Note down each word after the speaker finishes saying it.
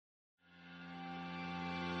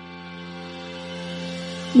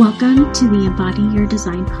Welcome to the Embody Your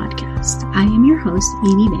Design podcast. I am your host,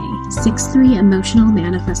 Amy May, 6'3" emotional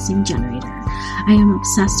manifesting generator. I am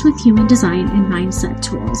obsessed with human design and mindset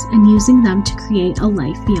tools and using them to create a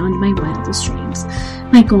life beyond my wildest dreams.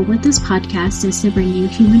 My goal with this podcast is to bring you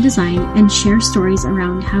human design and share stories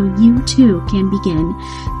around how you too can begin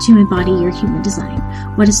to embody your human design.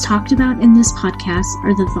 What is talked about in this podcast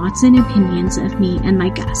are the thoughts and opinions of me and my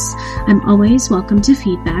guests. I'm always welcome to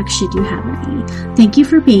feedback should you have any. Thank you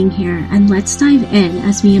for being here, and let's dive in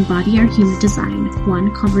as we embody our human design,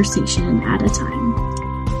 one conversation at a time.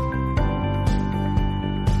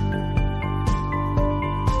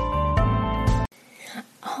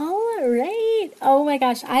 All right. Oh my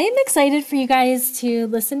gosh. I am excited for you guys to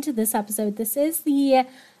listen to this episode. This is the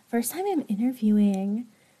first time I'm interviewing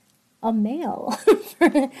a male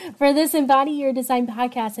for this Embody Your Design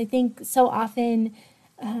podcast. I think so often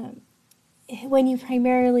when you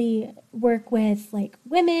primarily work with like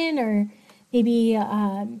women or maybe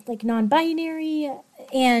like non-binary,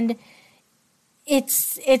 and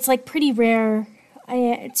it's like pretty rare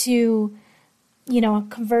to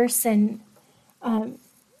converse and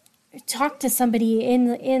talk to somebody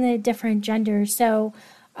in a different gender. So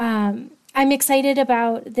I'm excited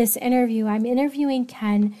about this interview. I'm interviewing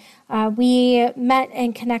Ken. We met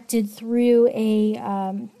and connected through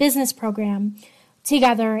a business program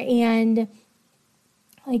together, and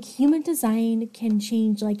like human design can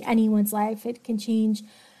change like anyone's life. It can change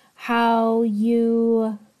how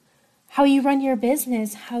you run your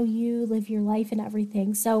business, how you live your life and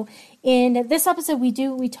everything. So in this episode,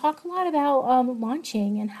 we talk a lot about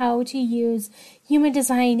launching and how to use human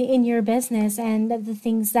design in your business and the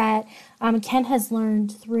things that Ken has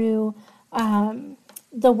learned through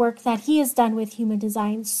the work that he has done with human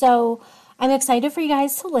design. So I'm excited for you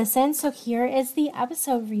guys to listen. So here is the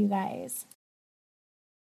episode for you guys.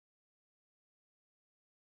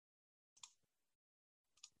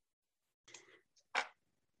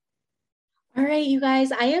 All right, you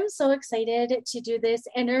guys, I am so excited to do this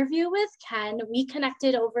interview with Ken. We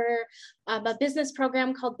connected over a business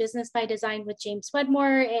program called Business by Design with James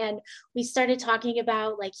Wedmore, and we started talking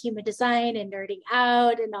about like human design and nerding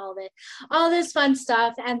out and all this fun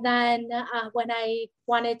stuff. And then when I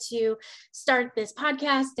wanted to start this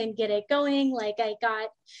podcast and get it going, like I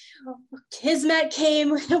got Kismet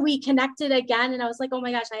came, we connected again, and I was like, oh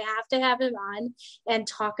my gosh, I have to have him on and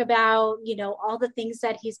talk about, all the things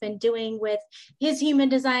that he's been doing with his human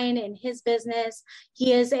design and his business.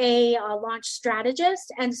 He is a launch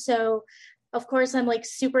strategist. And so, of course, I'm like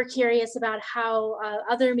super curious about how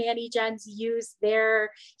other Mani-Gens use their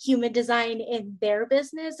human design in their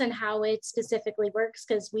business and how it specifically works,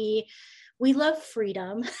 because we love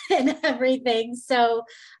freedom and everything. So,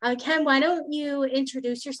 Ken, why don't you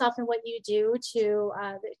introduce yourself and what you do to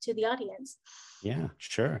the audience? Yeah,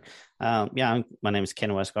 sure. My name is Ken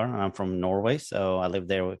Westgaard. I'm from Norway. So I live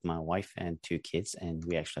there with my wife and 2 kids, and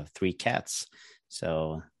we actually have 3 cats.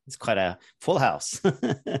 So it's quite a full house.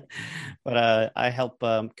 But I help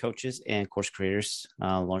coaches and course creators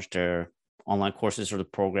launch their online courses or the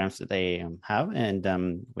programs that they have.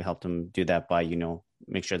 And we help them do that by,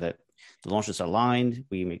 make sure that the launches are aligned.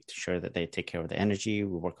 We make sure that they take care of the energy.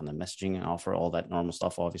 We work on the messaging and offer all that normal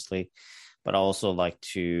stuff, obviously. But I also like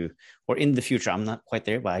to, or in the future, I'm not quite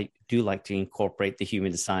there, but I do like to incorporate the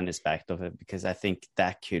human design aspect of it, because I think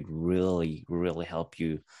that could really, really help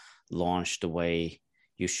you launch the way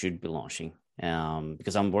you should be launching.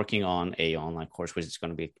 Because I'm working on a online course, which is going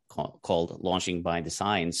to be called Launching by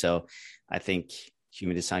Design. So I think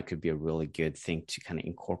human design could be a really good thing to kind of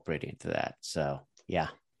incorporate into that. So, yeah.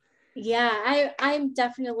 Yeah, I'm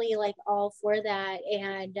definitely like all for that.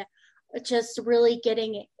 And just really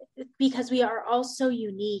getting it, because we are all so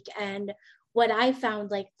unique. And what I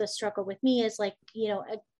found like the struggle with me is like,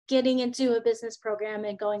 getting into a business program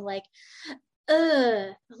and going like,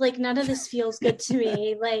 like none of this feels good to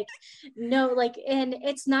me. Like, no, like, and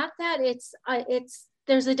it's not that it's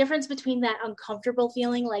there's a difference between that uncomfortable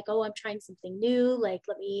feeling like, oh, I'm trying something new. Like,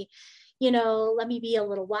 let me be a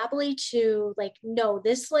little wobbly, to like, no,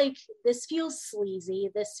 this feels sleazy.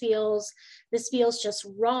 This feels just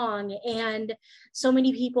wrong. And so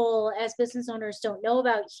many people as business owners don't know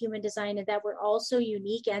about human design, and that we're all so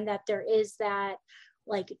unique, and that there is that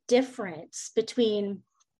like difference between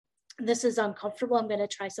this is uncomfortable, I'm going to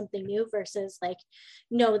try something new, versus like,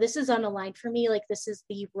 no, this is unaligned for me. Like, this is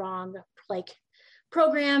the wrong like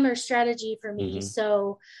program or strategy for me. Mm-hmm.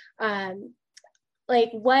 So,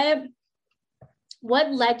 like what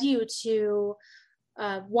led you to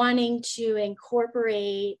wanting to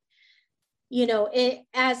incorporate it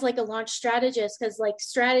as like a launch strategist, because like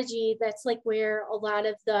strategy, that's like where a lot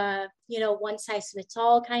of the, one size fits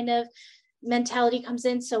all kind of mentality comes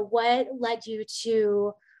in. So what led you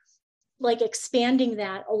to like expanding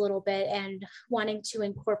that a little bit and wanting to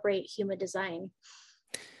incorporate human design?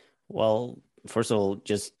 Well, first of all,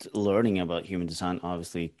 just learning about human design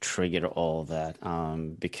obviously triggered all of that,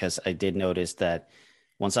 because I did notice that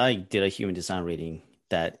once I did a human design reading,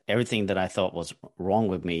 that everything that I thought was wrong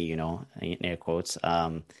with me, in air quotes,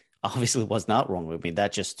 obviously was not wrong with me.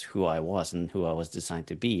 That's just who I was and who I was designed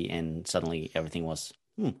to be. And suddenly everything was,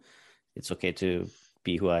 it's okay to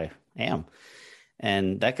be who I am.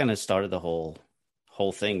 And that kind of started the whole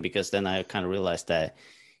thing, because then I kind of realized that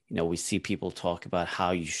we see people talk about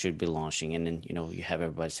how you should be launching. And then, you have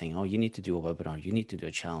everybody saying, oh, you need to do a webinar, you need to do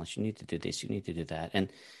a challenge, you need to do this, you need to do that.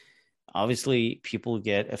 And obviously people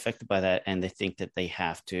get affected by that, and they think that they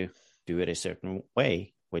have to do it a certain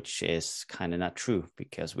way, which is kind of not true,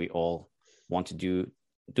 because we all want to do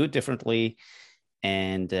it differently.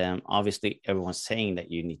 And obviously everyone's saying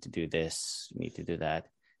that you need to do this, you need to do that.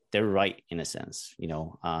 They're right in a sense.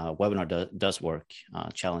 Webinar does work,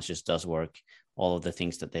 challenges does work. All of the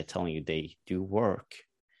things that they're telling you, they do work,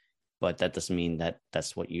 but that doesn't mean that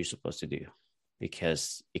that's what you're supposed to do,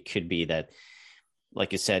 because it could be that,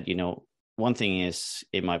 like you said, one thing is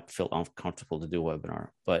it might feel uncomfortable to do a webinar,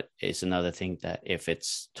 but it's another thing that if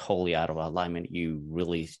it's totally out of alignment, you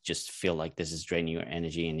really just feel like this is draining your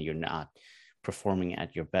energy and you're not performing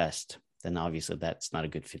at your best, then obviously that's not a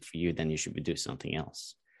good fit for you. Then you should be doing something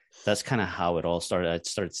else. That's kind of how it all started. I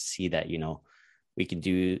started to see that, we can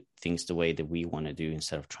do things the way that we want to do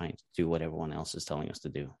instead of trying to do what everyone else is telling us to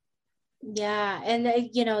do. Yeah. And,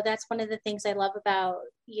 that's one of the things I love about,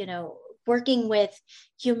 working with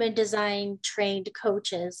human design trained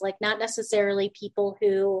coaches, like not necessarily people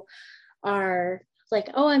who are like,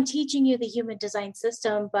 oh, I'm teaching you the human design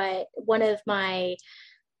system. But one of my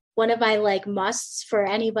like musts for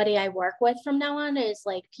anybody I work with from now on is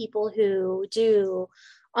like people who do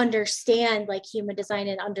understand like human design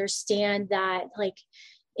and understand that like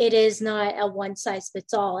it is not a one size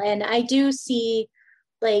fits all. And I do see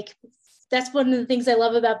like that's one of the things I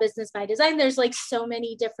love about Business by Design. There's like so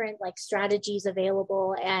many different like strategies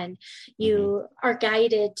available, and you are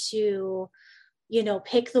guided to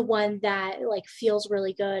pick the one that like feels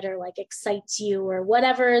really good or like excites you or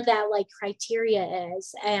whatever that like criteria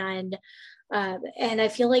is. And I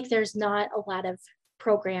feel like there's not a lot of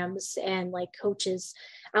programs and like coaches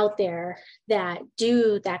out there that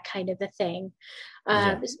do that kind of a thing.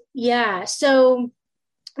 Yeah. So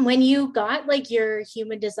when you got like your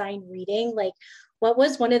human design reading, like what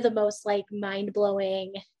was one of the most like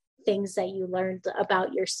mind-blowing things that you learned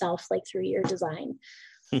about yourself like through your design?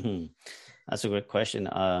 That's a great question.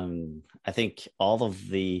 I think all of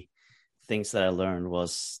the things that I learned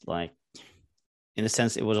was like, in a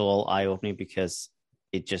sense, it was all eye-opening, because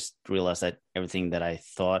it just realized that everything that I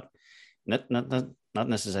thought, not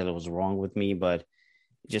necessarily was wrong with me, but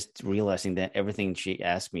just realizing that everything she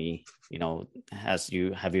asked me, have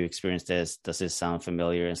you experienced this? Does this sound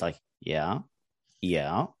familiar? And it's like, yeah,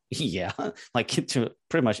 like to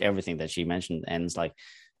pretty much everything that she mentioned. And it's like,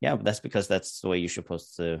 yeah, but that's because that's the way you're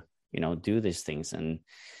supposed to, do these things. And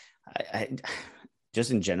I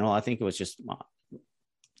just in general, I think it was just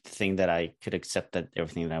the thing that I could accept that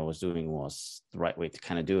everything that I was doing was the right way to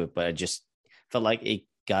kind of do it. But I just felt like it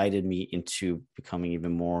guided me into becoming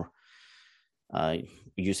even more,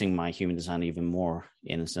 using my human design even more,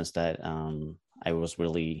 in the sense that I was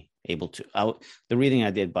really able to, the reading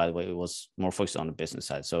I did, by the way, it was more focused on the business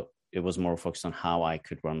side. So it was more focused on how I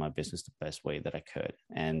could run my business the best way that I could.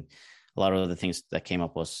 And a lot of the things that came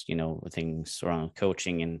up was, things around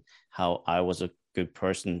coaching and how I was a good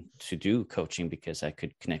person to do coaching, because I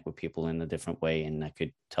could connect with people in a different way, and I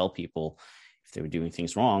could tell people if they were doing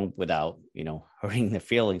things wrong without, hurting their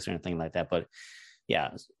feelings or anything like that. But yeah,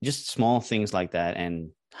 just small things like that, and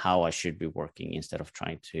how I should be working instead of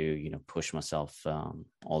trying to, push myself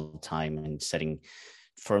all the time, and setting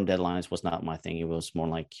firm deadlines was not my thing. It was more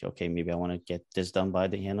like, okay, maybe I want to get this done by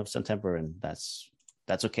the end of September, and that's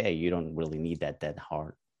okay. You don't really need that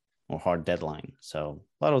hard deadline. So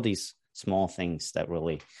a lot of these small things that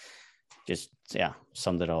really just,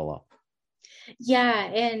 summed it all up. Yeah.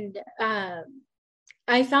 And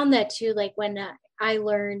I found that too, like when I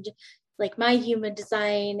learned like my human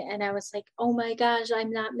design, and I was like, oh my gosh,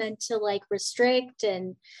 I'm not meant to like restrict,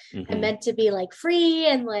 and I'm meant to be like free,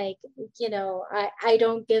 and like, I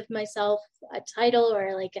don't give myself a title,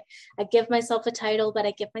 or like I give myself a title, but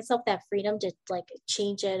I give myself that freedom to like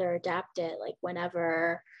change it or adapt it like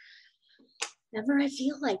whenever whenever I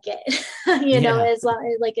feel like it, you know, as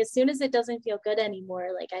long, like as soon as it doesn't feel good anymore,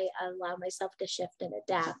 like I allow myself to shift and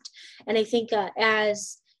adapt. And I think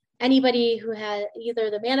as anybody who has either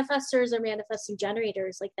the manifestors or manifesting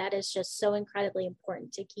generators, like that is just so incredibly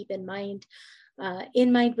important to keep in mind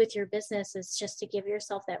with your business, is just to give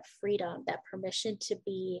yourself that freedom, that permission to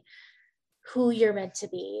be who you're meant to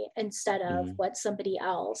be instead of what somebody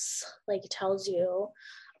else like tells you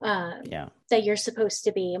that you're supposed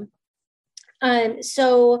to be.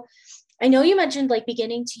 So I know you mentioned like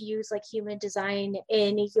beginning to use like human design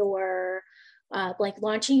in your like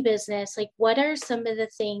launching business. Like what are some of the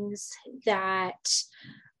things that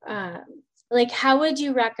like how would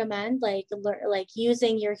you recommend like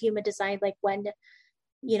using your human design, like when,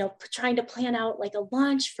 you know, trying to plan out like a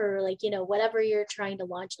launch for like, you know, whatever you're trying to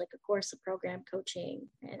launch, like a course, a program, coaching,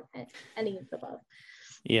 and any of the above?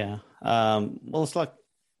 Yeah. Well, it's like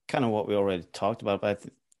kind of what we already talked about, but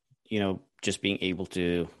you know, just being able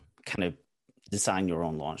to kind of design your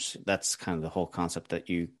own launch. That's kind of the whole concept, that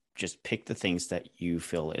you just pick the things that you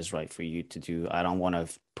feel is right for you to do. I don't want to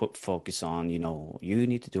put focus on, you know, you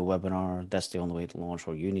need to do a webinar, that's the only way to launch,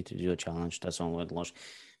 or you need to do a challenge, that's the only way to launch.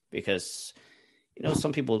 Because, you know,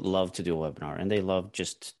 some people love to do a webinar and they love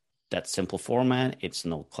just that simple format. It's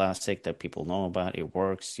no classic that people know about. It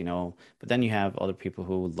works, you know. But then you have other people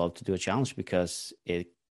who would love to do a challenge because it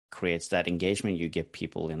creates that engagement. You get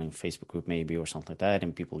people in a Facebook group maybe or something like that,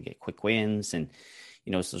 and people get quick wins, and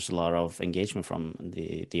you know, so there's a lot of engagement from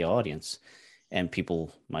the audience, and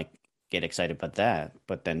people might get excited about that.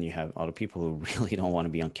 But then you have other people who really don't want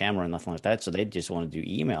to be on camera and nothing like that, so they just want to do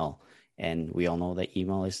email. And we all know that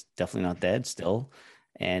email is definitely not dead still.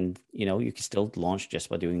 And, you know, you can still launch just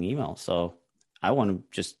by doing email. So I want to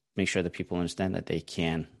just make sure that people understand that they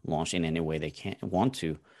can launch in any way they can want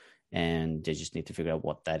to. And they just need to figure out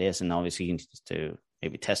what that is. And obviously you need to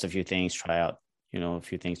maybe test a few things, try out, you know, a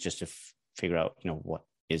few things just to figure out, you know, what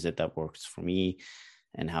is it that works for me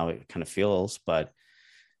and how it kind of feels. But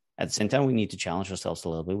at the same time, we need to challenge ourselves a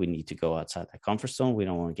little bit. We need to go outside that comfort zone. We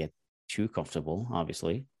don't want to get too comfortable,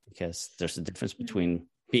 obviously, because there's a difference between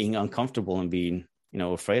being uncomfortable and being, you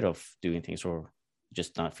know, afraid of doing things or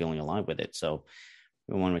just not feeling aligned with it. So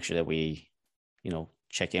we want to make sure that we, you know,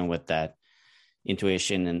 check in with that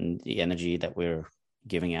intuition and the energy that we're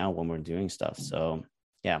giving out when we're doing stuff. So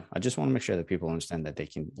yeah, I just want to make sure that people understand that they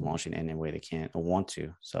can launch in any way they can or want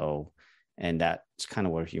to. So, and that's kind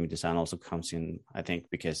of where human design also comes in, I think,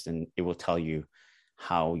 because then it will tell you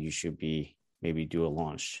how you should be maybe do a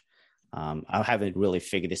launch. I haven't really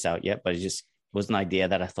figured this out yet, but it just was an idea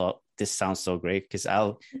that I thought this sounds so great, because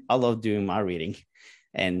I love doing my reading,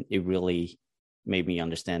 and it really made me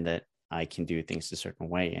understand that I can do things a certain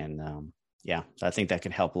way. And yeah, so I think that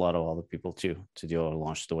could help a lot of other people too, to do a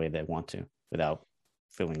launch the way they want to without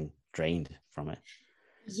feeling drained from it.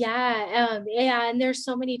 Yeah. Yeah. And there's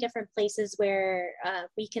so many different places where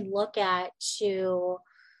we can look at to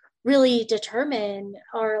really determine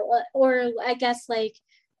or I guess like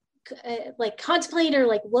contemplate or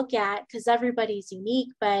like look at, because everybody's unique.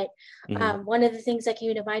 But one of the things that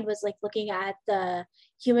came to mind was like looking at the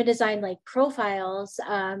human design like profiles,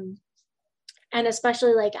 and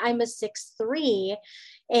especially like I'm a 6'3",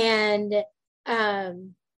 and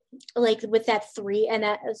like with that 3, and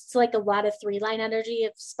it's like a lot of 3-line energy,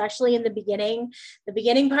 especially in the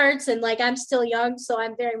beginning parts. And like I'm still young, so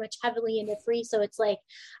I'm very much heavily into 3. So it's like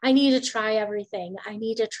I need to try everything. I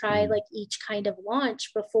need to try like each kind of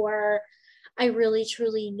launch before I really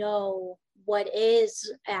truly know what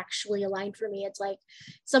is actually aligned for me. It's like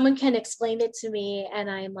someone can explain it to me and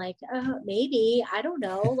I'm like, oh, maybe, I don't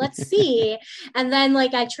know, let's see. And then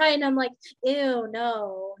like I try and I'm like, ew,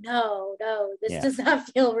 no, this does not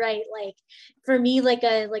feel right. Like for me, like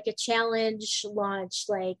a challenge launch,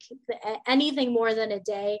 like anything more than a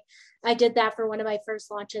day. I did that for one of my first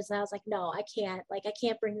launches and I was like, no, I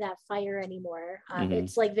can't bring that fire anymore.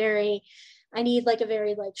 It's like I need like a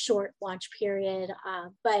very like short launch period.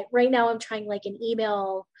 But right now I'm trying like an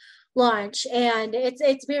email launch, and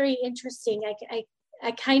it's very interesting.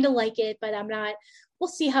 I kind of like it, but I'm not, we'll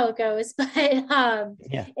see how it goes. But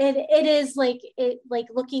it is like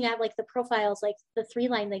looking at like the profiles, like the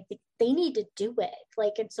 3-line, like they need to do it.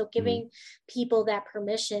 Like, and so giving people that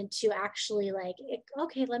permission to actually like,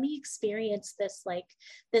 okay, let me experience this, like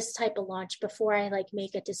this type of launch before I like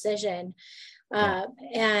make a decision.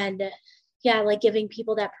 And yeah, like giving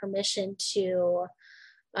people that permission to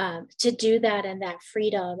do that, and that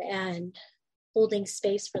freedom and holding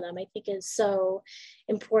space for them, I think is so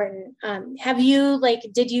important.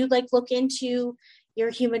 Did you like look into your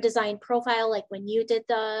human design profile, like when you did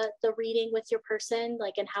the reading with your person,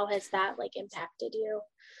 like, and how has that like impacted you?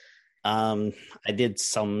 I did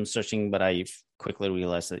some searching, but I quickly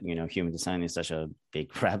realized that, human design is such a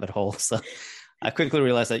big rabbit hole. So I quickly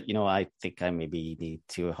realized that, I think I maybe need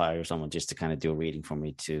to hire someone just to kind of do a reading for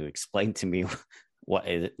me to explain to me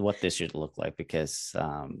what this should look like. Because,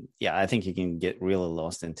 I think you can get really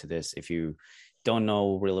lost into this if you don't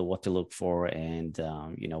know really what to look for and,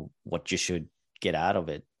 what you should get out of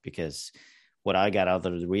it. Because what I got out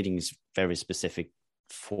of the reading is very specific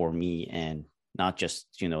for me, and not just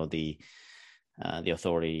the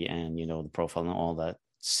authority and the profile and all that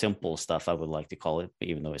simple stuff, I would like to call it,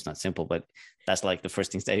 even though it's not simple. But that's like the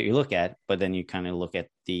first things that you look at. But then you kind of look at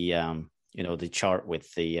the the chart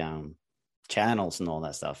with the channels and all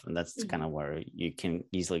that stuff, and that's kind of where you can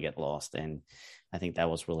easily get lost. And I think that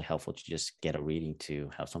was really helpful to just get a reading, to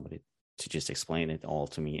have somebody to just explain it all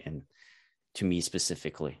to me, and to me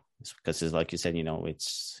specifically, because it's like you said,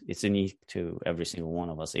 it's unique to every single one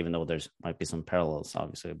of us, even though there's might be some parallels,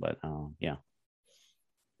 obviously. But no,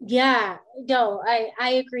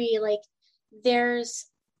 I agree. Like, there's,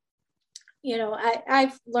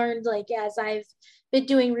 I've learned, like, as I've been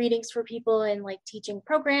doing readings for people and like teaching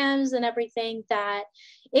programs and everything, that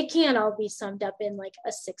it can't all be summed up in like a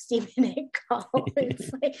 60-minute call. It's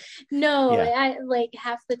like, no, I like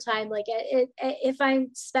half the time, like if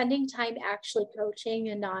I'm spending time actually coaching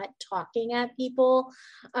and not talking at people,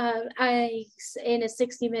 I in a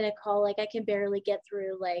 60-minute call, like I can barely get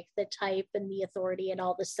through like the type and the authority and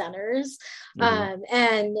all the centers.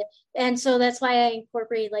 And so that's why I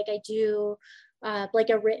incorporate, like I do like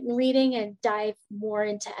a written reading and dive more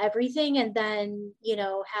into everything, and then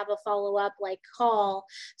have a follow-up like call,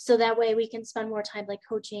 so that way we can spend more time like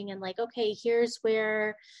coaching and like, okay, here's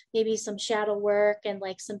where maybe some shadow work and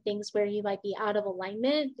like some things where you might be out of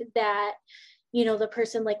alignment, that the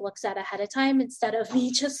person like looks at ahead of time, instead of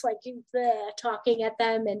me just like talking at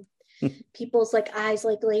them and people's like eyes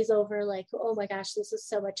like glaze over, like, oh my gosh, this is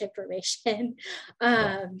so much information.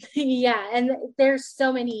 And there's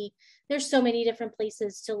so many different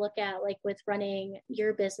places to look at, like with running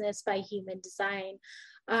your business by human design.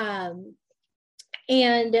 And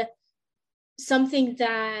something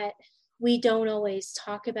that we don't always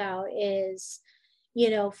talk about is,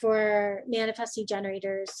 for manifesting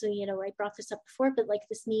generators. So, I brought this up before, but like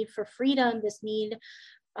this need for freedom, this need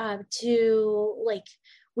to like,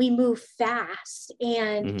 we move fast,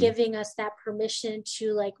 and giving us that permission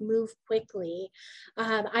to like move quickly.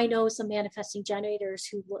 I know some manifesting generators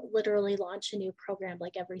who literally launch a new program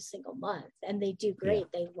like every single month, and they do great.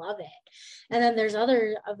 They love it. And then there's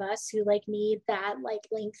other of us who like need that like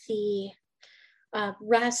lengthy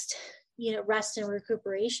rest and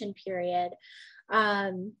recuperation period.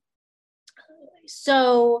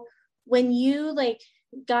 So when you like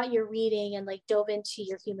got your reading and like dove into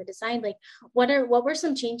your human design, like what were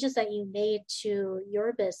some changes that you made to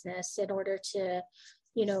your business in order to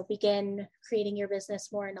begin creating your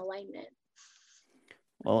business more in alignment?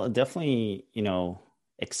 Well, definitely,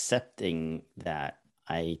 accepting that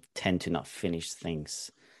I tend to not finish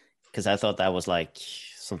things, because I thought that was like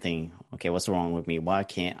something, okay, what's wrong with me? Why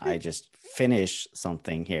can't I just finish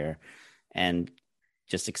something here? And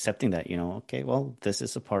just accepting that, okay, well, this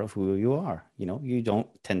is a part of who you are. You don't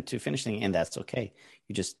tend to finish things, and that's okay.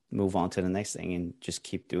 You just move on to the next thing and just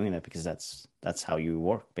keep doing that, because that's how you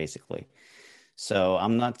work, basically. So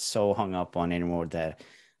I'm not so hung up on anymore that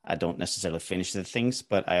I don't necessarily finish the things,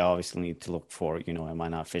 but I obviously need to look for, am I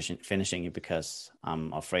not finishing it because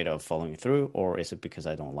I'm afraid of following through, or is it because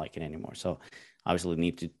I don't like it anymore? So obviously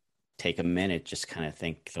need to take a minute, just kind of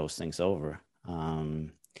think those things over.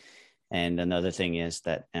 And another thing is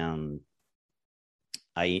that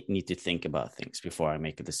I need to think about things before I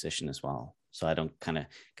make a decision as well. So I don't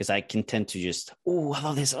because I can tend to just, oh, I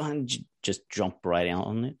love this one, just jump right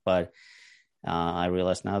on it. But I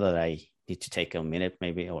realize now that I need to take a minute,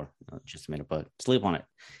 maybe, or not just a minute, but sleep on it,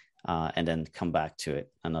 and then come back to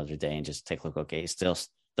it another day and just take a look. Okay, does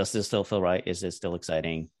this still feel right? Is it still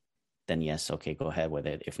exciting? Then yes, okay, go ahead with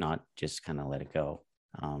it. If not, just kind of let it go.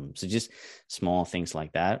 So just small things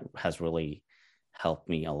like that has really helped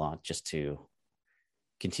me a lot, just to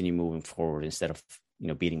continue moving forward instead of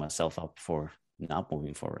beating myself up for not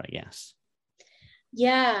moving forward, I guess.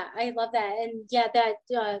 Yeah, I love that. And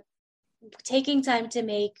that taking time to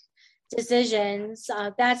make decisions,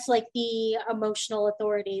 that's like the emotional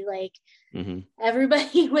authority. Like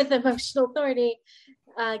everybody with emotional authority,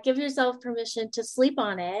 give yourself permission to sleep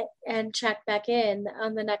on it and check back in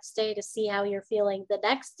on the next day to see how you're feeling the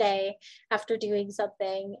next day after doing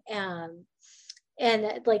something.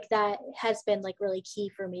 And like that has been like really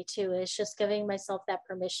key for me too, is just giving myself that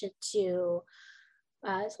permission to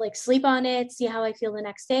like sleep on it, see how I feel the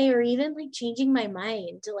next day, or even like changing my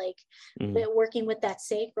mind, like working with that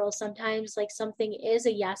sacral. Sometimes like something is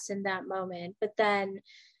a yes in that moment, but then,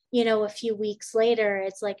 you know, a few weeks later,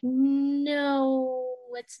 it's like, no,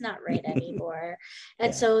 it's not right anymore.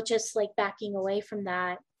 And so just like backing away from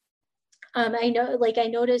that. I know, like I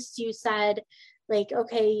noticed you said, like,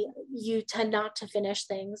 okay, you tend not to finish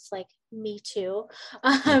things, like me too.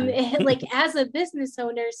 And, like as a business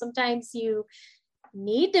owner, sometimes you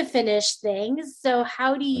need to finish things. So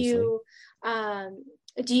how do you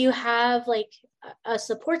have like a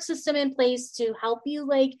support system in place to help you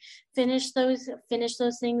like finish those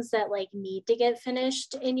things that like need to get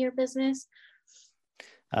finished in your business?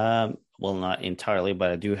 Well, not entirely,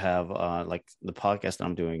 but I do have like the podcast that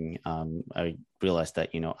I'm doing. I realized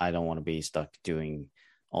that, you know, I don't want to be stuck doing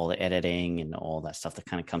all the editing and all that stuff that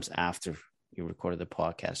kind of comes after you recorded the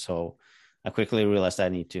podcast. So I quickly realized I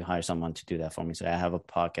need to hire someone to do that for me. So I have a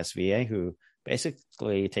podcast VA who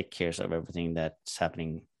basically take care of everything that's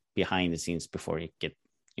happening behind the scenes before it get,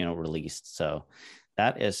 you know, released. So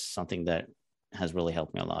that is something that has really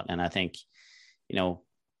helped me a lot. And I think, you know,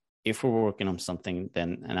 if we're working on something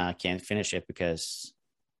then and I can't finish it because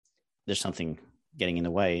there's something getting in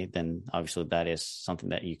the way, then obviously that is something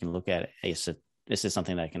that you can look at. This is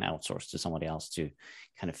something that I can outsource to somebody else to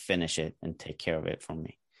kind of finish it and take care of it for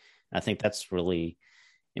me. I think that's really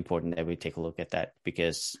important that we take a look at that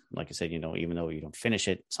because, like I said, you know, even though you don't finish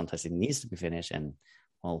it, sometimes it needs to be finished. And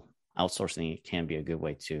well, outsourcing can be a good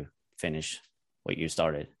way to finish what you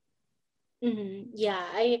started. Yeah,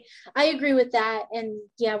 I agree with that. And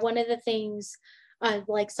yeah, one of the things,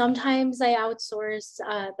 like sometimes I outsource,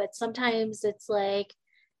 but sometimes it's like,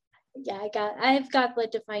 yeah, I've got the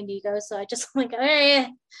defined ego, so I just like, all right,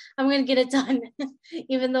 I'm gonna get it done,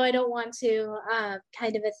 even though I don't want to,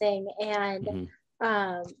 kind of a thing. And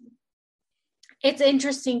it's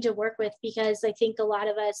interesting to work with because I think a lot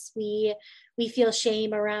of us, we feel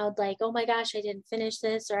shame around like, oh my gosh, I didn't finish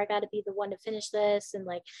this, or I got to be the one to finish this, and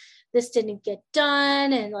like this didn't get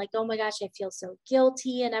done, and like, oh my gosh, I feel so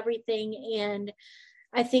guilty and everything. And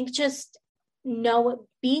I think just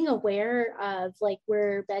being aware of like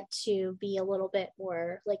we're meant to be a little bit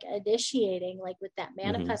more like initiating, like with that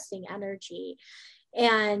manifesting energy.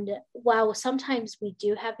 And while sometimes we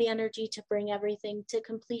do have the energy to bring everything to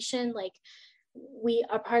completion, like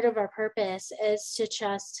a part of our purpose is to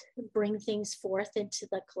just bring things forth into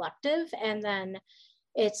the collective, and then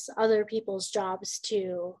it's other people's jobs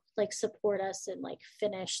to like support us and like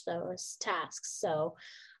finish those tasks. So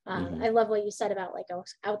I love what you said about like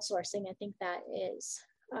outsourcing. I think that is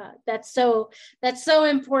that's so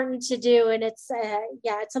important to do, and it's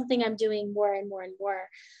it's something I'm doing more and more and more.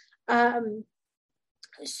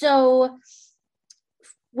 So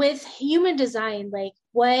with human design, like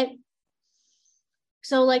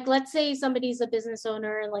so like let's say somebody's a business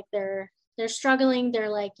owner and like they're struggling, they're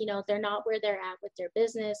like, you know, they're not where they're at with their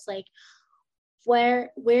business, like where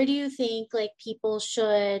do you think like people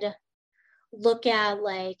should look at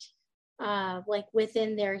like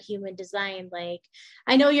within their human design? Like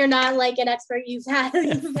I know you're not like an expert, you've had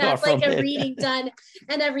like a reading done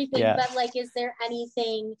and everything, but like is there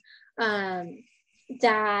anything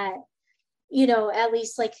that, you know, at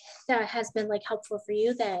least like that has been like helpful for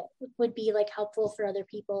you that would be like helpful for other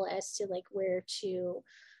people as to like where to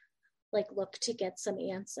like look to get some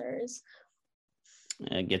answers?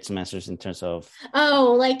 Get some answers in terms of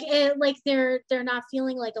like they're not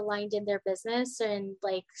feeling like aligned in their business, and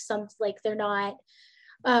like they're not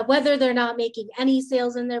whether they're not making any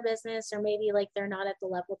sales in their business, or maybe like they're not at the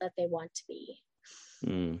level that they want to be.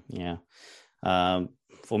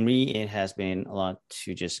 For me, it has been a lot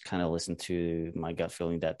to just kind of listen to my gut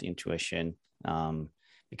feeling, that the intuition,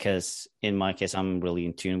 because in my case, I'm really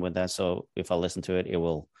in tune with that. So if I listen to it, it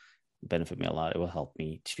will benefit me a lot. It will help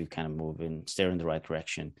me to kind of move and steer in the right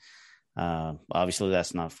direction. Obviously,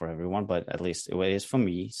 that's not for everyone, but at least it is for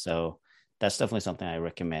me. So that's definitely something I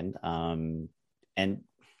recommend. And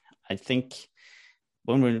I think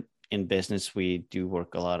when we're in business, we do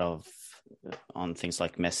work a lot on things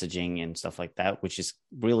like messaging and stuff like that, which is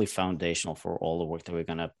really foundational for all the work that we're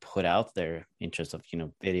going to put out there in terms of, you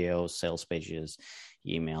know, videos, sales pages,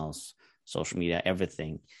 emails, social media,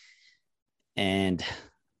 everything. And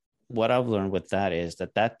what I've learned with that is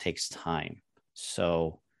that takes time.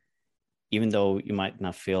 So even though you might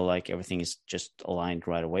not feel like everything is just aligned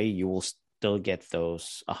right away, you will still get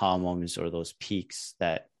those aha moments or those peaks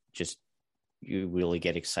that just you really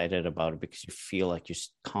get excited about it, because you feel like you're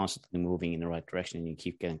constantly moving in the right direction and you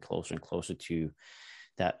keep getting closer and closer to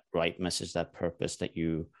that right message, that purpose that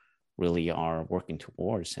you really are working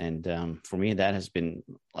towards. And for me, that has been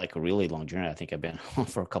like a really long journey. I think I've been on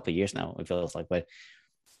for a couple of years now, it feels like, but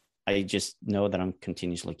I just know that I'm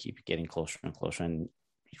continuously keep getting closer and closer. And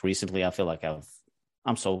recently I feel like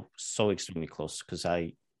I'm so extremely close, because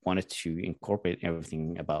I wanted to incorporate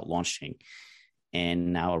everything about launching.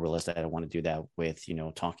 And now I realize that I want to do that with,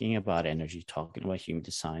 talking about energy, talking about human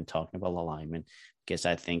design, talking about alignment, because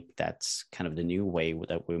I think that's kind of the new way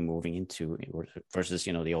that we're moving into versus,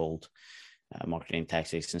 the old marketing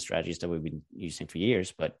tactics and strategies that we've been using for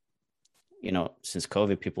years. But, since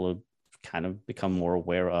COVID, people have kind of become more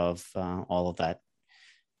aware of all of that,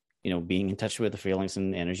 being in touch with the feelings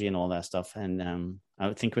and energy and all that stuff. And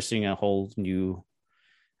I think we're seeing a whole new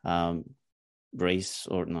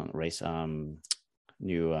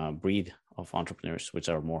new breed of entrepreneurs, which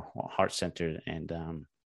are more heart-centered. And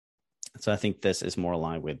so I think this is more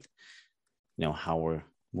aligned with, how we're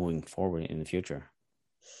moving forward in the future.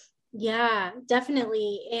 Yeah,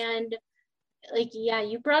 definitely. And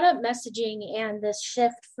you brought up messaging and this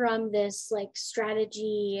shift from this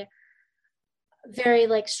strategy, very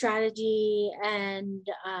strategy, and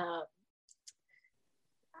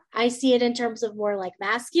I see it in terms of more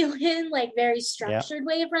masculine, very structured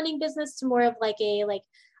way of running business, to more of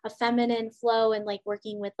a feminine flow and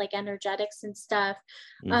working with energetics and stuff.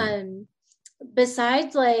 Mm-hmm.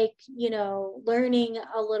 Besides learning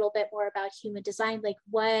a little bit more about human design,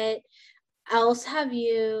 what else have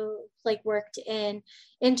you worked in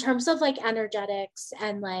terms of energetics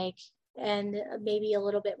and and maybe a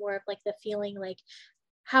little bit more of the feeling,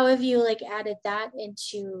 how have you added that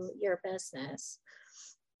into your business?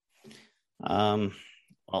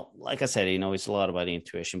 Well, like I said, it's a lot about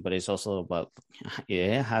intuition, but it's also about,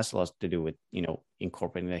 it has a lot to do with,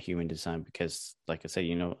 incorporating that human design, because like I said,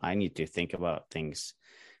 I need to think about things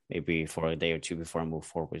maybe for a day or two before I move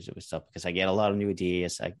forward with stuff, because I get a lot of new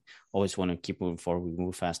ideas. I always want to keep moving forward. We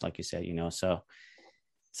move fast, like you said, so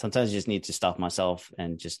sometimes I just need to stop myself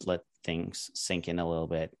and just let things sink in a little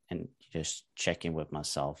bit and just check in with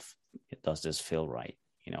myself. Does this feel right?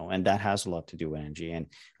 And that has a lot to do with energy. And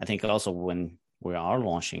I think also when we are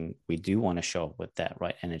launching, we do want to show up with that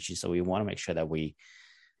right energy. So we want to make sure that we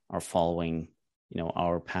are following,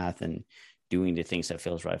 our path and doing the things that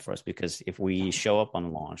feels right for us. Because if we show up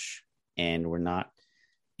on launch and we're not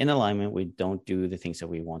in alignment, we don't do the things that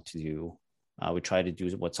we want to do. We try to do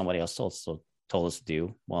what somebody else told us to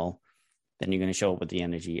do. Well, then you're going to show up with the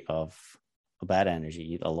energy of a bad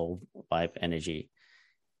energy, a low vibe energy.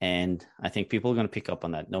 And I think people are going to pick up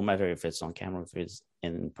on that, no matter if it's on camera, if it's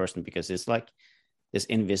in person, because it's like this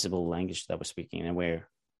invisible language that we're speaking and we're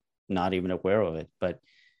not even aware of it. But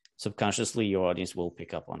subconsciously, your audience will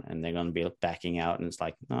pick up on it, and they're going to be backing out. And it's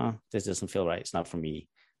like, no, this doesn't feel right. It's not for me.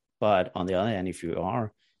 But on the other hand, if you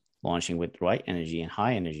are launching with the right energy and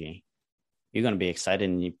high energy, you're going to be excited,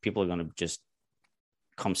 and people are going to just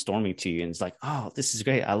come storming to you. And it's like, oh, this is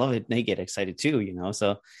great. I love it. And they get excited too,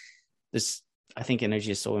 So I think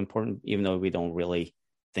energy is so important, even though we don't really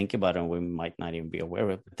think about it, and we might not even be aware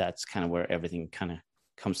of it. But that's kind of where everything kind of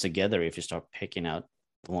comes together if you start picking out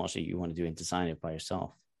the launch that you want to do and design it by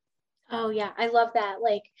yourself. Oh yeah, I love that.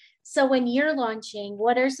 So when you're launching,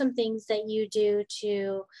 what are some things that you do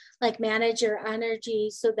to manage your energy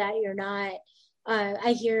so that you're not,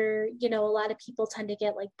 I hear, a lot of people tend to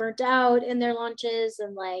get burnt out in their launches,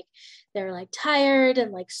 and they're tired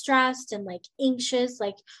and stressed and anxious.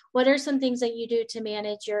 What are some things that you do to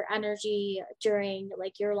manage your energy during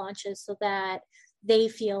your launches so that they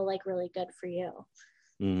feel really good for you?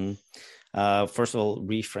 Mm-hmm. First of all,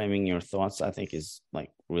 reframing your thoughts, I think, is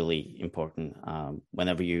really important.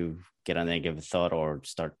 Whenever you get a negative thought or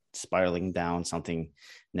start spiraling down something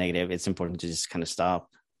negative, it's important to just kind of stop,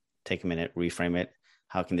 take a minute, reframe it.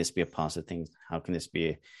 How can this be a positive thing? How can this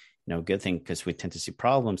be a good thing? Because we tend to see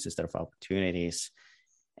problems instead of opportunities,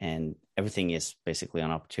 and everything is basically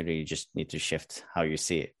an opportunity. You just need to shift how you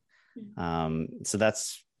see it. Mm-hmm. So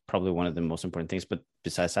that's probably one of the most important things. But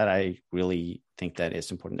besides that, I really think that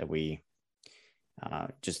it's important that we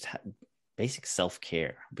just have basic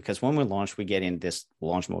self-care, because when we launch, we get in this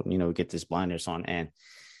launch mode, we get these blinders on, and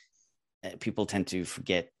people tend to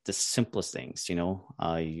forget the simplest things.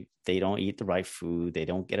 They don't eat the right food, they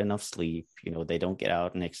don't get enough sleep, they don't get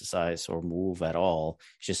out and exercise or move at all.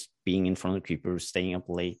 Just being in front of people, staying up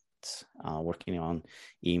late, working on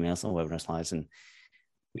emails and webinar slides, and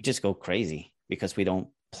we just go crazy because we don't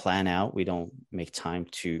plan out, we don't make time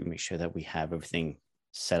to make sure that we have everything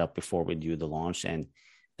set up before we do the launch. And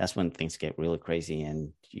that's when things get really crazy,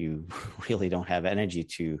 and you really don't have energy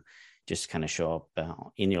to just kind of show up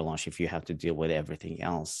in your launch if you have to deal with everything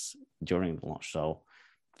else during the launch. So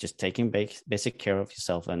just taking basic care of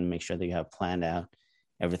yourself and make sure that you have planned out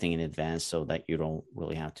everything in advance so that you don't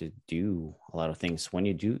really have to do a lot of things when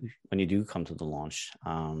you do come to the launch.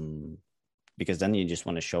 Because then you just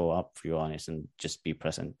want to show up for your audience and just be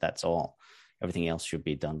present. That's all. Everything else should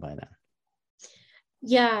be done by then.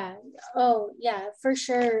 Yeah. Oh, yeah, for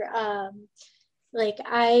sure. Like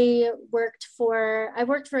I worked for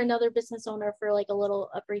another business owner for like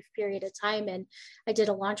a brief period of time, and I did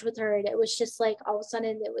a launch with her, and it was just like all of a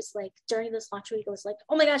sudden it was like during this launch week, it was like,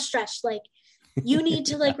 oh my gosh, Stretch, like you need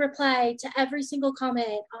to like reply to every single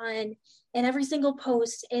comment on and every single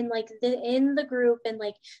post in like in the group, and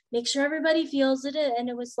like make sure everybody feels it. And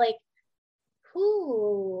it was like,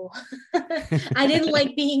 ooh, I didn't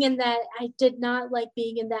like being in that. I did not like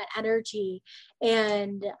being in that energy.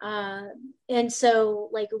 And so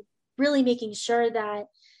like really making sure that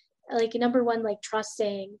like number one, like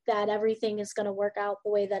trusting that everything is going to work out the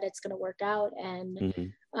way that it's going to work out. And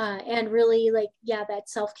really like, yeah, that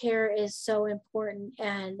self-care is so important.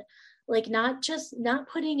 And like, not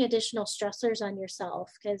putting additional stressors on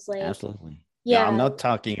yourself. Cause like, Absolutely. yeah, No, I'm not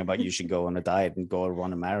talking about you should go on a diet and go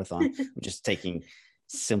run a marathon. I'm just taking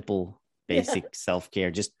simple, basic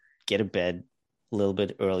self-care. Just get to bed a little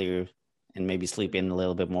bit earlier and maybe sleep in a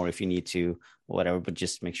little bit more if you need to, or whatever, but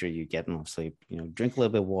just make sure you get enough sleep. Drink a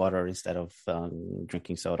little bit of water instead of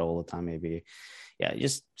drinking soda all the time, maybe. Yeah,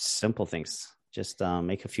 just simple things. Just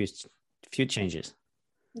make a few changes.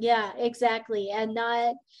 Yeah, exactly. And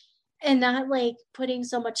not like putting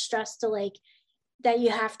so much stress to like that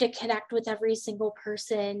you have to connect with every single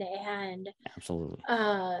person. And absolutely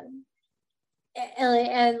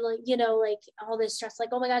and like like all this stress, like,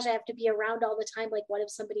 oh my gosh, I have to be around all the time, like what if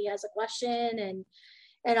somebody has a question,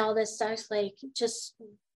 and all this stuff. Like just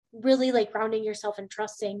really like grounding yourself and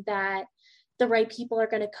trusting that the right people are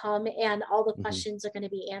going to come and all the questions are going to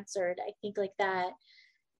be answered. I think like that,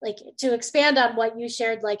 like to expand on what you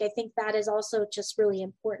shared, like I think that is also just really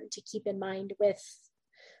important to keep in mind with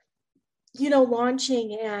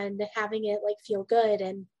launching and having it like feel good.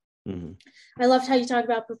 And I loved how you talk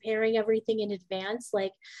about preparing everything in advance.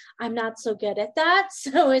 Like I'm not so good at that.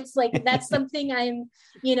 So it's like, that's something I'm,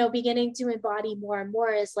 beginning to embody more and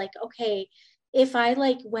more, is like, okay, if I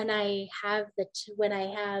like, when I have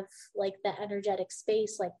like the energetic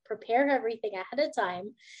space, like prepare everything ahead of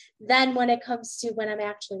time, then when it comes to when I'm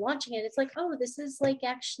actually launching it, it's like, oh, this is like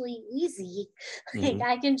actually easy. Like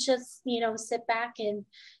I can just, sit back and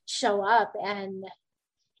show up and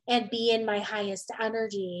be in my highest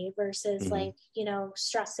energy versus like,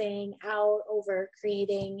 stressing out over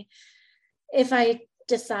creating. If I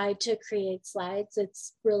decide to create slides,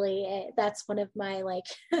 it's really, that's one of my like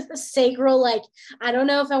sacral, like, I don't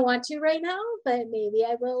know if I want to right now, but maybe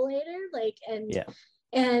I will later. Like,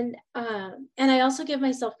 and I also give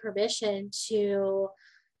myself permission to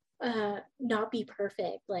not be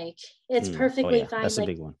perfect. Like it's perfectly fine. That's like,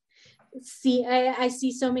 a big one. I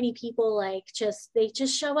see so many people like they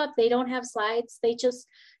just show up, they don't have slides, they just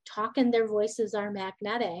talk and their voices are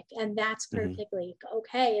magnetic, and that's perfectly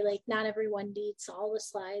okay. Like not everyone needs all the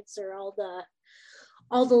slides or all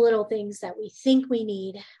the little things that we think we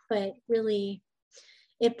need, but really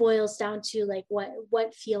it boils down to like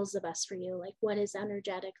what feels the best for you, like what is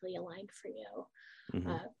energetically aligned for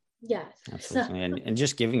you. Yeah, absolutely. And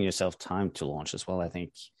just giving yourself time to launch as well. I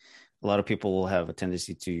think a lot of people will have a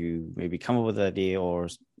tendency to maybe come up with an idea or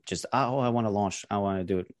just, I want to launch. I want to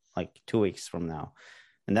do it like 2 weeks from now.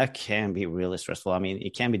 And that can be really stressful. I mean,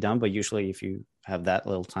 it can be done, but usually if you have that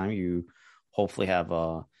little time, you hopefully have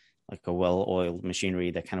a well-oiled machinery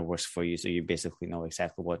that kind of works for you. So you basically know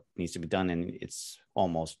exactly what needs to be done, and it's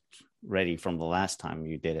almost ready from the last time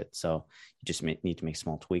you did it. So you just need to make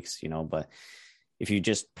small tweaks, but if you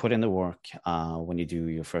just put in the work when you do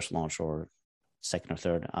your first launch or second or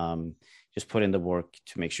third, just put in the work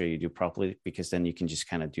to make sure you do properly, because then you can just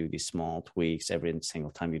kind of do these small tweaks every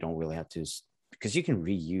single time. You don't really have to, because you can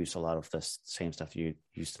reuse a lot of the same stuff you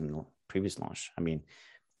used in the previous launch. I mean,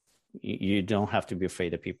 you don't have to be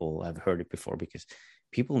afraid that people have heard it before, because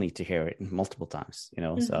people need to hear it multiple times,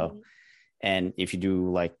 so. And if you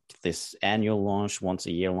do like this annual launch, once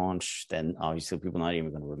a year launch, then obviously people are not even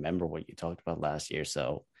going to remember what you talked about last year.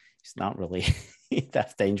 So it's not really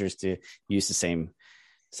that dangerous to use the same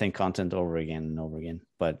content over again and over again,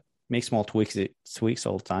 but make small tweaks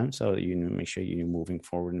all the time, so you make sure you're moving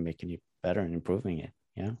forward and making it better and improving it.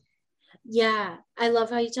 Yeah, I love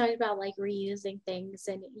how you talked about like reusing things.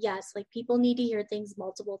 And yes, like people need to hear things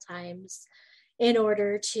multiple times in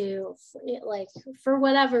order to, like, for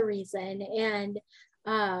whatever reason. And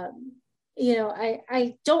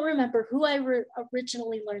I don't remember who I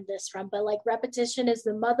originally learned this from, but like repetition is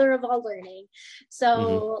the mother of all learning.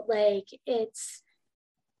 So like it's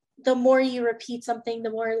the more you repeat something,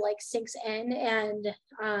 the more it like sinks in. And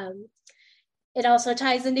it also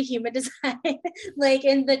ties into human design, like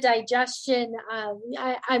in the digestion.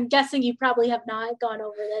 I'm guessing you probably have not gone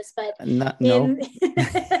over this, but no. in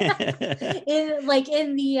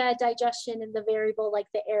the digestion and the variable, like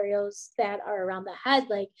the areas that are around the head,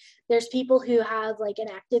 like there's people who have like an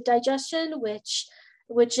active digestion, which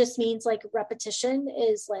just means like repetition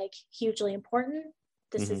is like hugely important.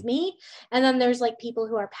 This is me. And then there's like people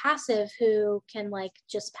who are passive, who can like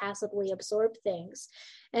just passively absorb things.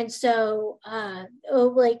 And so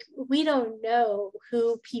like we don't know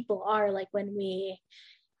who people are like when we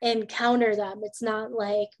encounter them. It's not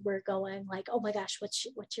like we're going like, oh my gosh, what's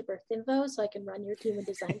your birth info so I can run your human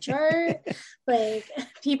design chart. Like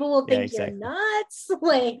people will think you're nuts.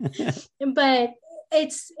 Like but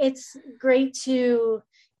it's great to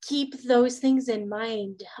keep those things in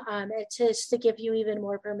mind, just to give you even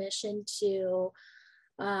more permission to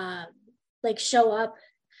like show up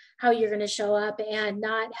how you're going to show up, and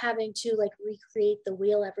not having to like recreate the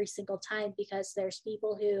wheel every single time, because there's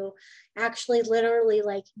people who actually literally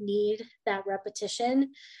like need that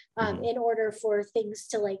repetition in order for things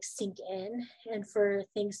to like sink in and for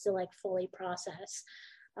things to like fully process.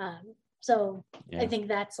 So I think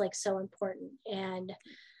that's like so important. And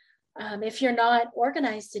if you're not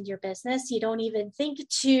organized in your business, you don't even think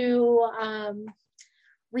to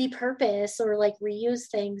repurpose or like reuse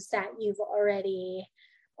things that you've already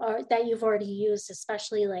used,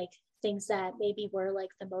 especially like things that maybe were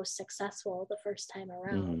like the most successful the first time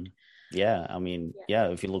around. Yeah, I mean,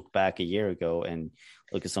 if you look back a year ago and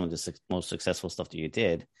look at some of the most successful stuff that you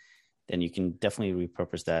did, then you can definitely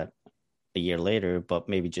repurpose that a year later, but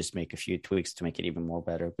maybe just make a few tweaks to make it even more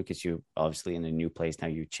better, because you're obviously in a new place now.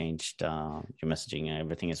 You changed your messaging and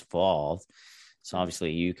everything has evolved. So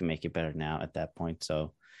obviously you can make it better now at that point.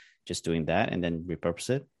 So just doing that and then repurpose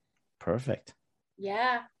it. Perfect.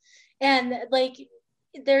 Yeah. And like,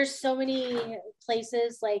 there's so many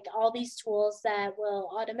places, like all these tools that will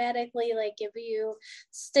automatically like give you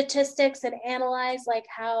statistics and analyze like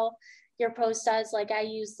how your post does. Like I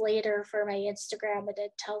use Later for my Instagram, and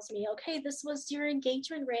it tells me, okay, this was your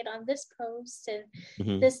engagement rate on this post, and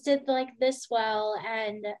this did like this well.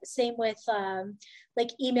 And same with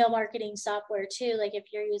like email marketing software too. Like if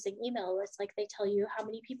you're using email, it's like they tell you how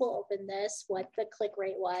many people opened this, what the click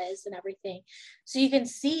rate was, and everything. So you can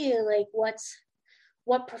see like what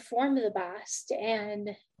performed the best,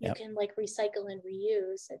 and you can like recycle and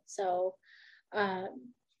reuse it. So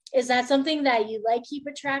is that something that you like keep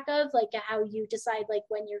a track of, like how you decide like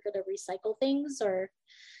when you're going to recycle things, or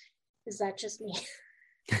is that just me?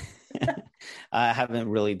 I haven't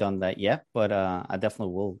really done that yet, but I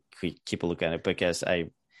definitely will keep a look at it, because I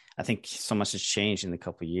think so much has changed in a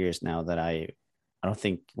couple of years now that I don't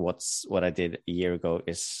think what I did a year ago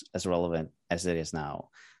is as relevant as it is now.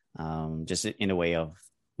 Just in a way of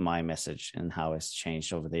my message and how it's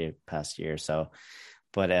changed over the past year. So,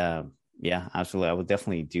 but yeah, absolutely. I would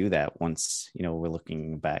definitely do that once, we're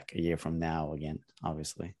looking back a year from now again,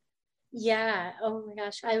 obviously. Yeah. Oh my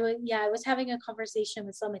gosh. I was having a conversation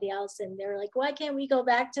with somebody else, and they're like, why can't we go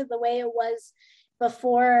back to the way it was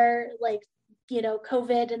before, like,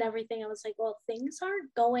 COVID and everything? I was like, well, things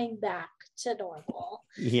aren't going back to normal.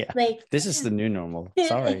 Yeah. Like this is the new normal.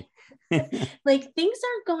 Sorry. Like things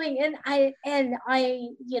aren't going in. I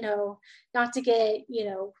not to get,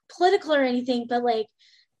 political or anything, but like,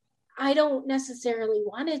 I don't necessarily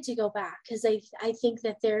want it to go back, because I think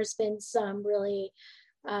that there's been some really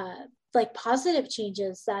like positive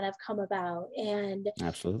changes that have come about, and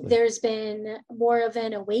absolutely there's been more of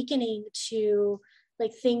an awakening to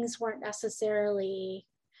like things weren't necessarily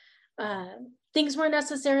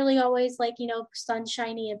always like,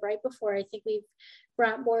 sunshiny and bright before. I think we've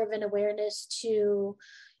brought more of an awareness to,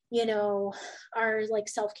 our like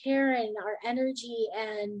self-care and our energy,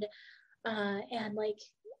 and like,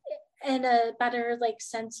 and a better like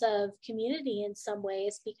sense of community in some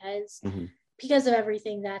ways, because of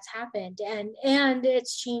everything that's happened. And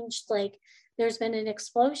it's changed, like there's been an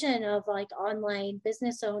explosion of like online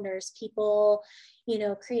business owners, people,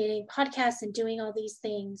 creating podcasts and doing all these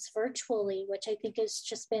things virtually, which I think has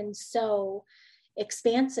just been so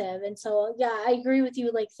expansive. And so, yeah, I agree with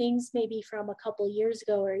you. Like things maybe from a couple of years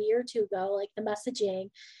ago or a year or two ago, like the messaging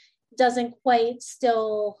doesn't quite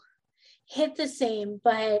still hit the same,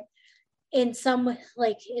 but in some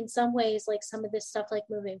ways, like some of this stuff, like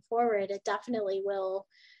moving forward, it definitely will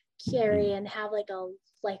carry and have like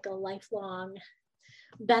a lifelong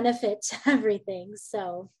benefit to everything.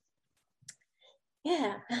 So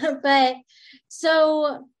Yeah. But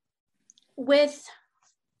so with,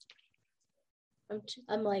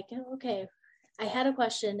 I'm like, okay, I had a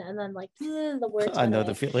question, and then like the words I went know the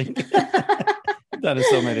away. feeling. Done it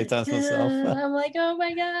so many times myself. I'm like, oh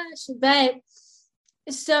my gosh. But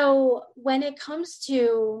so when it comes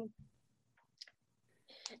to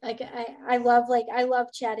like, I love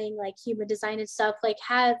chatting like human design and stuff. Like,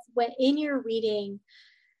 have when in your reading,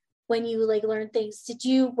 when you like learn things, did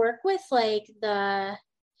you work with like the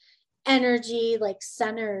energy like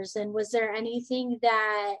centers, and was there anything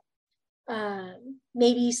that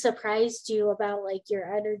maybe surprised you about like your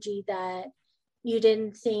energy that you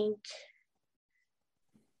didn't think,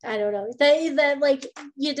 I don't know, that like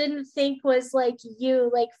you didn't think was like you?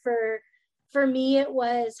 Like for me it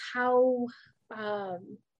was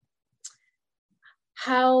um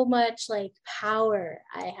how much like power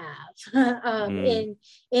I have Mm,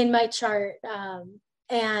 in my chart,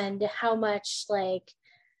 and how much like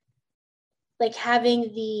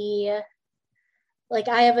having the, like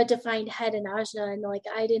I have a defined head in Ajna, and like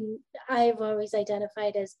I've always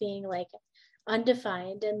identified as being like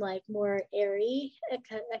undefined and like more airy. I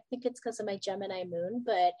think it's because of my Gemini moon,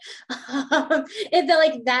 but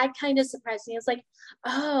like that kind of surprised me. It's like,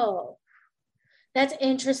 oh, that's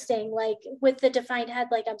interesting. Like with the defined head,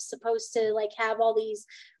 like I'm supposed to like have all these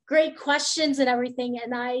great questions and everything,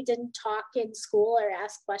 and I didn't talk in school or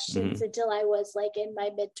ask questions mhm. until I was like in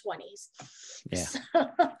my mid 20s. Yeah. So,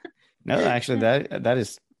 No, actually, that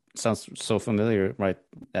is sounds so familiar, right?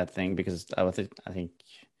 That thing because I think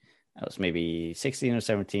I was maybe 16 or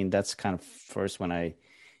 17. That's kind of first when I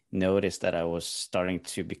noticed that I was starting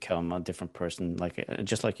to become a different person. Like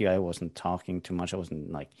just like you, I wasn't talking too much. I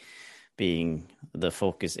wasn't like being the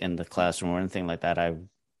focus in the classroom or anything like that. I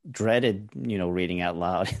dreaded, reading out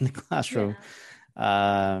loud in the classroom.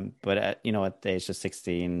 yeah. But at the age of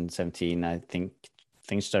 16, 17, I think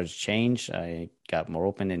things started to change. I got more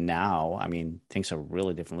open, and now, I mean, things are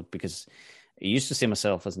really different because I used to see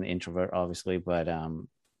myself as an introvert, obviously, but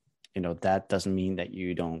that doesn't mean that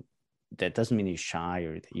that doesn't mean you're shy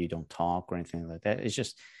or that you don't talk or anything like that. It's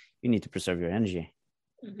just you need to preserve your energy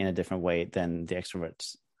in a Mm-hmm. different way than the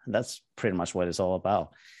extroverts. And that's pretty much what it's all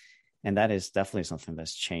about. And that is definitely something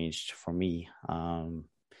that's changed for me.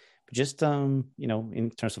 Just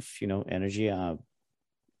in terms of energy,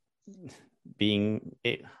 being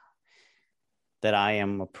it, that I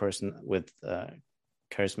am a person with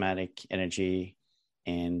charismatic energy,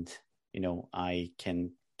 and I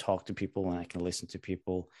can talk to people and I can listen to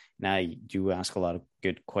people, and I do ask a lot of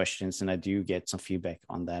good questions, and I do get some feedback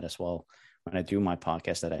on that as well when I do my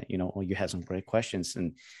podcast. That oh, you had some great questions,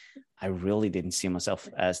 and I really didn't see myself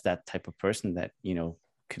as that type of person that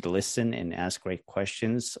could listen and ask great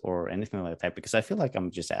questions or anything like that, because I feel like I'm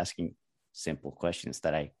just asking simple questions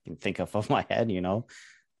that I can think of off my head,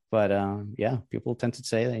 but yeah, people tend to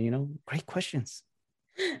say that, great questions.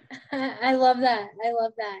 I love that. I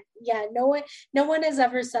love that. Yeah, no one has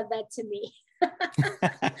ever said that to me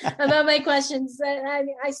about my questions. I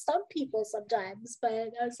mean, I stump people sometimes, but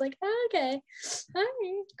I was like, oh, okay, all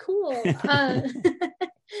right, cool.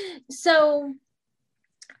 So,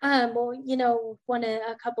 well,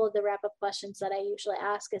 a couple of the wrap up questions that I usually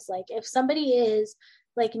ask is like, if somebody is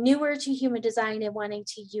like newer to human design and wanting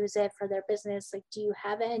to use it for their business, like, do you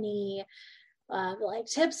have any like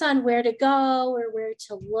tips on where to go or where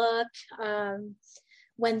to look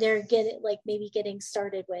when they're maybe getting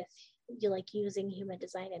started with you like using human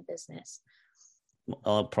design in business?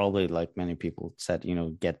 I'll probably, like many people said,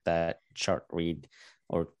 get that chart read,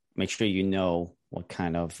 or make sure what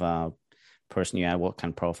kind of person you have, what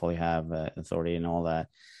kind of profile you have, authority and all that,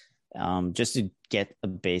 just to get a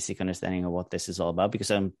basic understanding of what this is all about.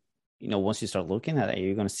 Because once you start looking at it,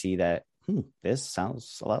 you're going to see that this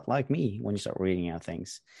sounds a lot like me when you start reading out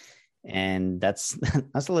things, and that's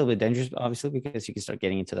that's a little bit dangerous, obviously, because you can start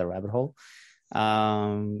getting into the rabbit hole.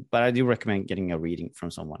 But I do recommend getting a reading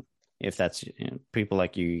from someone. If that's people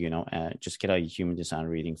like just get a human design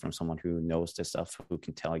reading from someone who knows this stuff, who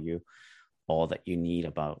can tell you all that you need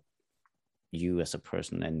about you as a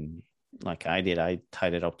person. And like I did, I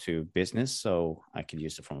tied it up to business, so I could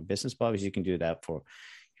use it from a business. But obviously, you can do that for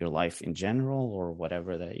your life in general or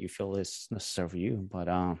whatever that you feel is necessary for you. But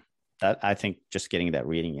that, I think, just getting that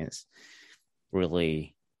reading is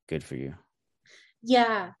really good for you.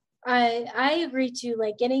 Yeah, I agree too.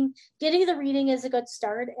 Like getting the reading is a good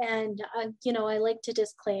start, and I like to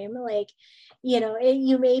disclaim like,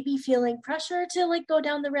 you may be feeling pressure to like go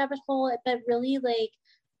down the rabbit hole, but really like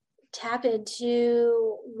tap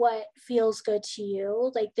into what feels good to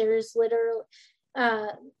you. Like there's literally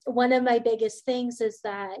one of my biggest things is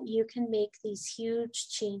that you can make these huge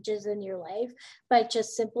changes in your life by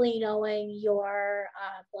just simply knowing your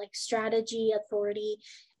like strategy, authority,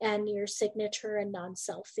 and your signature and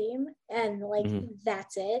non-self theme. And like,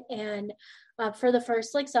 that's it. And for the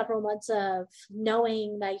first like several months of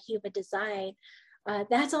knowing my human design,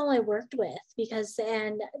 that's all I worked with,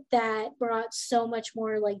 and that brought so much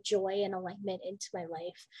more like joy and alignment into my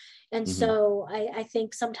life. And so I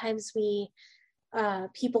think sometimes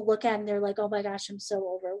people look at it and they're like, oh my gosh, I'm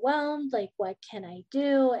so overwhelmed. Like, what can I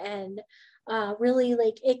do? And really,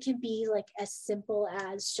 like, it can be like as simple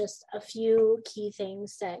as just a few key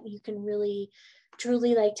things that you can really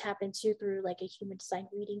truly like tap into through like a human design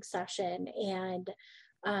reading session. And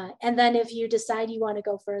then if you decide you want to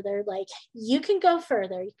go further, like, you can go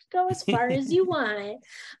further. You can go as far as you want.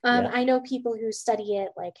 I know people who study it,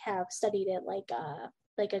 like have studied it like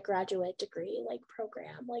a graduate degree like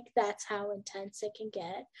program. Like, that's how intense it can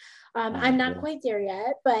get. I'm not quite there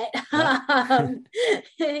yet, but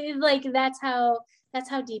like that's how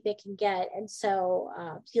deep it can get. And so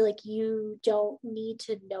I feel like you don't need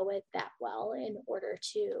to know it that well in order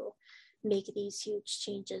to make these huge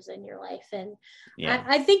changes in your life. And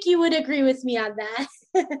I think you would agree with me on that.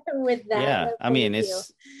 With that. Yeah. I mean,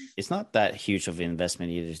 it's not that huge of an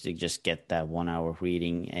investment either to just get that 1 hour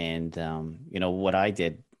reading. And, what I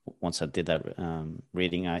did once I did that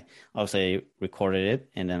reading, I obviously recorded it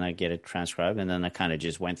and then I get it transcribed. And then I kind of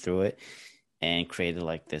just went through it and created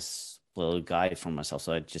like this little guide for myself.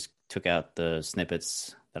 So I just took out the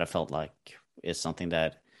snippets that I felt like is something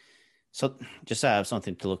that, so just to have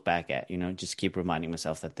something to look back at, just keep reminding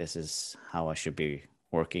myself that this is how I should be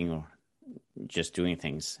working or just doing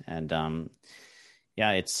things. And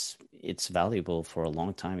it's valuable for a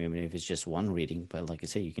long time, even if it's just one reading. But like I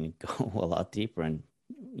say, you can go a lot deeper and,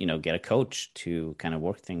 get a coach to kind of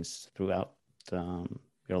work things throughout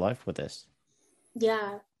your life with this.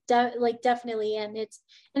 Yeah, definitely. And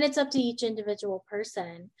it's up to each individual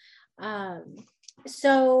person.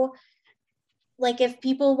 So like, if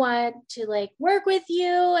people want to like work with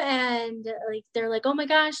you and like they're like, oh my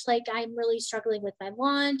gosh, like I'm really struggling with my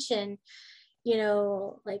launch, and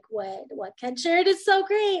like what Ken shared is so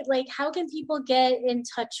great. Like, how can people get in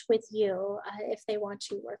touch with you if they want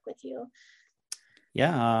to work with you?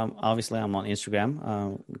 Yeah, obviously I'm on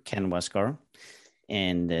Instagram, Ken Westgar,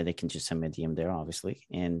 and they can just send me a DM there, obviously.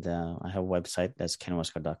 And I have a website that's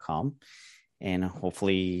kenwestgar.com, and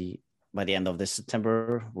hopefully by the end of this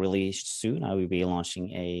September, really soon, I will be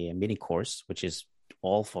launching a mini course, which is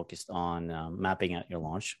all focused on mapping out your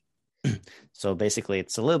launch. So basically,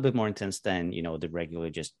 it's a little bit more intense than, the regular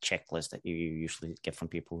just checklist that you usually get from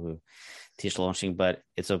people who teach launching. But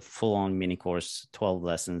it's a full-on mini course, 12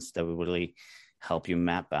 lessons that will really help you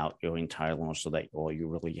map out your entire launch, so that all you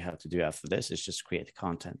really have to do after this is just create the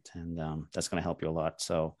content. And that's going to help you a lot.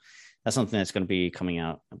 So that's something that's going to be coming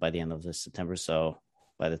out by the end of this September. So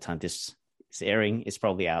by the time this is airing, it's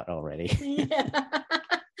probably out already.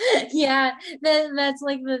 Yeah, that's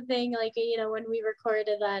like the thing, like, when we record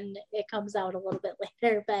it, then it comes out a little bit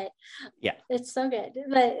later, but yeah, it's so good.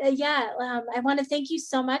 But I want to thank you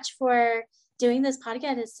so much for doing this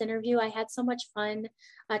podcast, this interview. I had so much fun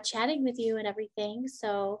chatting with you and everything.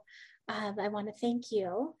 So I want to thank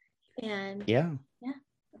you. And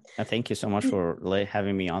thank you so much for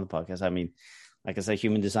having me on the podcast. I mean, like I said,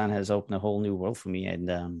 human design has opened a whole new world for me, and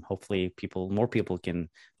hopefully more people can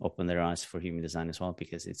open their eyes for human design as well,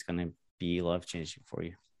 because it's going to be life-changing for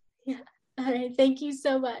you. Yeah. All right. Thank you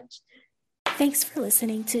so much. Thanks for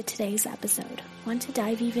listening to today's episode. Want to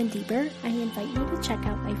dive even deeper? I invite you to check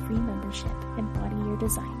out my free membership, Embody Your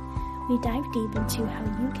Design. We dive deep into how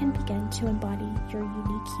you can begin to embody your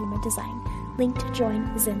unique human design. Link to join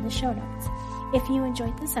is in the show notes. If you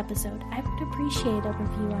enjoyed this episode, I would appreciate a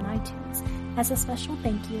review on iTunes. As a special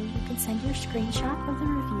thank you, you can send your screenshot of the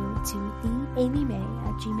review to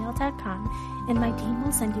theamymay@gmail.com, and my team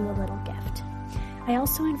will send you a little gift. I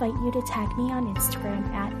also invite you to tag me on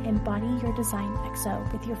Instagram at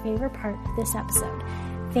EmbodyYourDesignXO with your favorite part of this episode.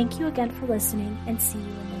 Thank you again for listening, and see you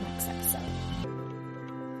in the next episode.